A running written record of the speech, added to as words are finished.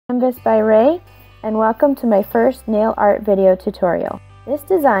Canvas by Ray, and welcome to my first nail art video tutorial. This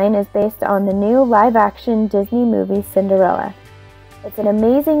design is based on the new live-action Disney movie Cinderella. It's an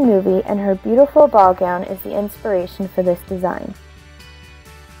amazing movie, and her beautiful ball gown is the inspiration for this design.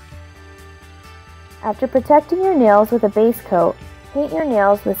 After protecting your nails with a base coat, paint your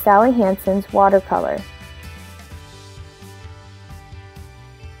nails with Sally Hansen's watercolor.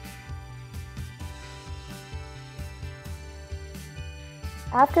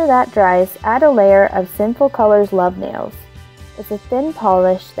 After that dries, add a layer of Sinful Colors Love Nails. It's a thin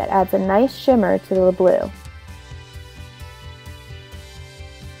polish that adds a nice shimmer to the blue.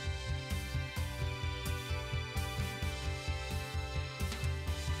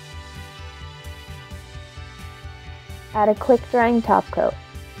 Add a quick drying top coat.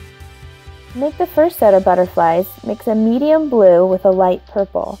 To make the first set of butterflies, mix a medium blue with a light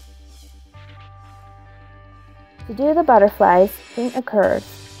purple. To do the butterflies, paint a curve.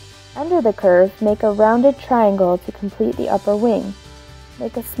 Under the curve, make a rounded triangle to complete the upper wing.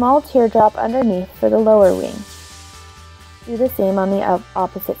 Make a small teardrop underneath for the lower wing. Do the same on the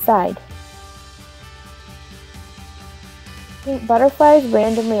opposite side. Paint butterflies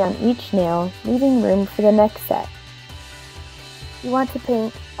randomly on each nail, leaving room for the next set. You want to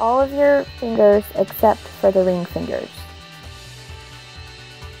paint all of your fingers except for the ring fingers.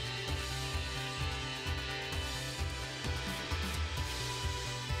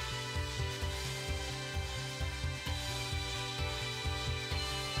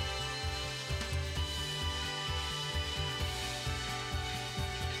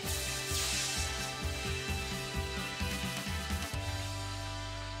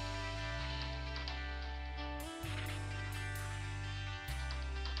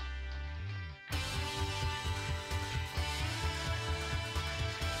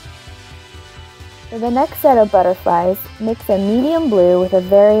 For the next set of butterflies, mix a medium blue with a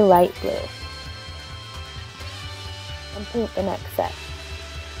very light blue. And paint the next set.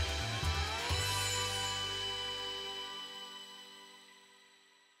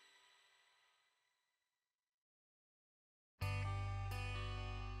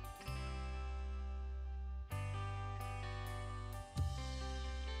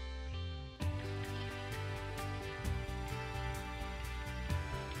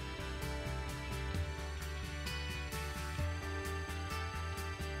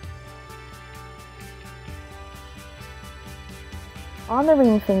 On the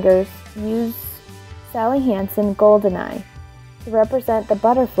ring fingers, use Sally Hansen Goldeneye to represent the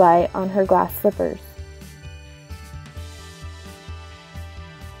butterfly on her glass slippers.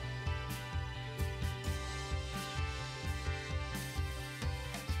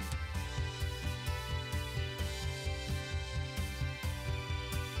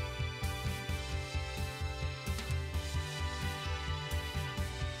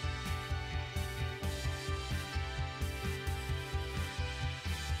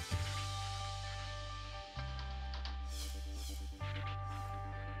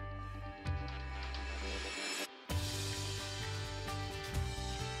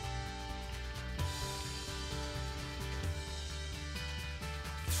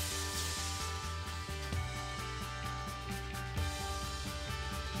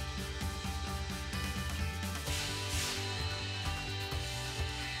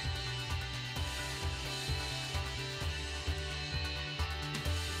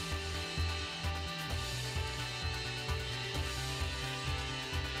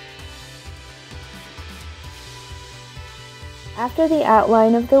 After the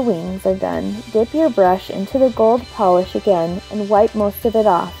outline of the wings are done, dip your brush into the gold polish again and wipe most of it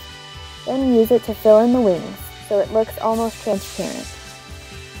off. Then use it to fill in the wings, so it looks almost transparent.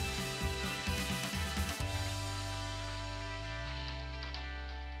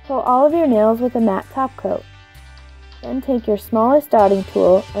 Coat all of your nails with a matte top coat. Then take your smallest dotting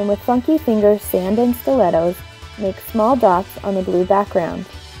tool and with funky fingers, sand, and stilettos, make small dots on the blue background.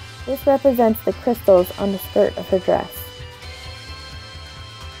 This represents the crystals on the skirt of her dress.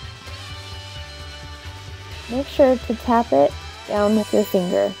 Make sure to tap it down with your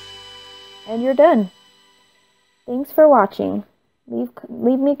finger. And you're done. Thanks for watching.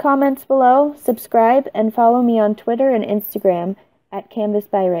 Leave me comments below, subscribe, and follow me on Twitter and Instagram at Canvas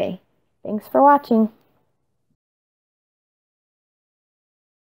by Ray. Thanks for watching.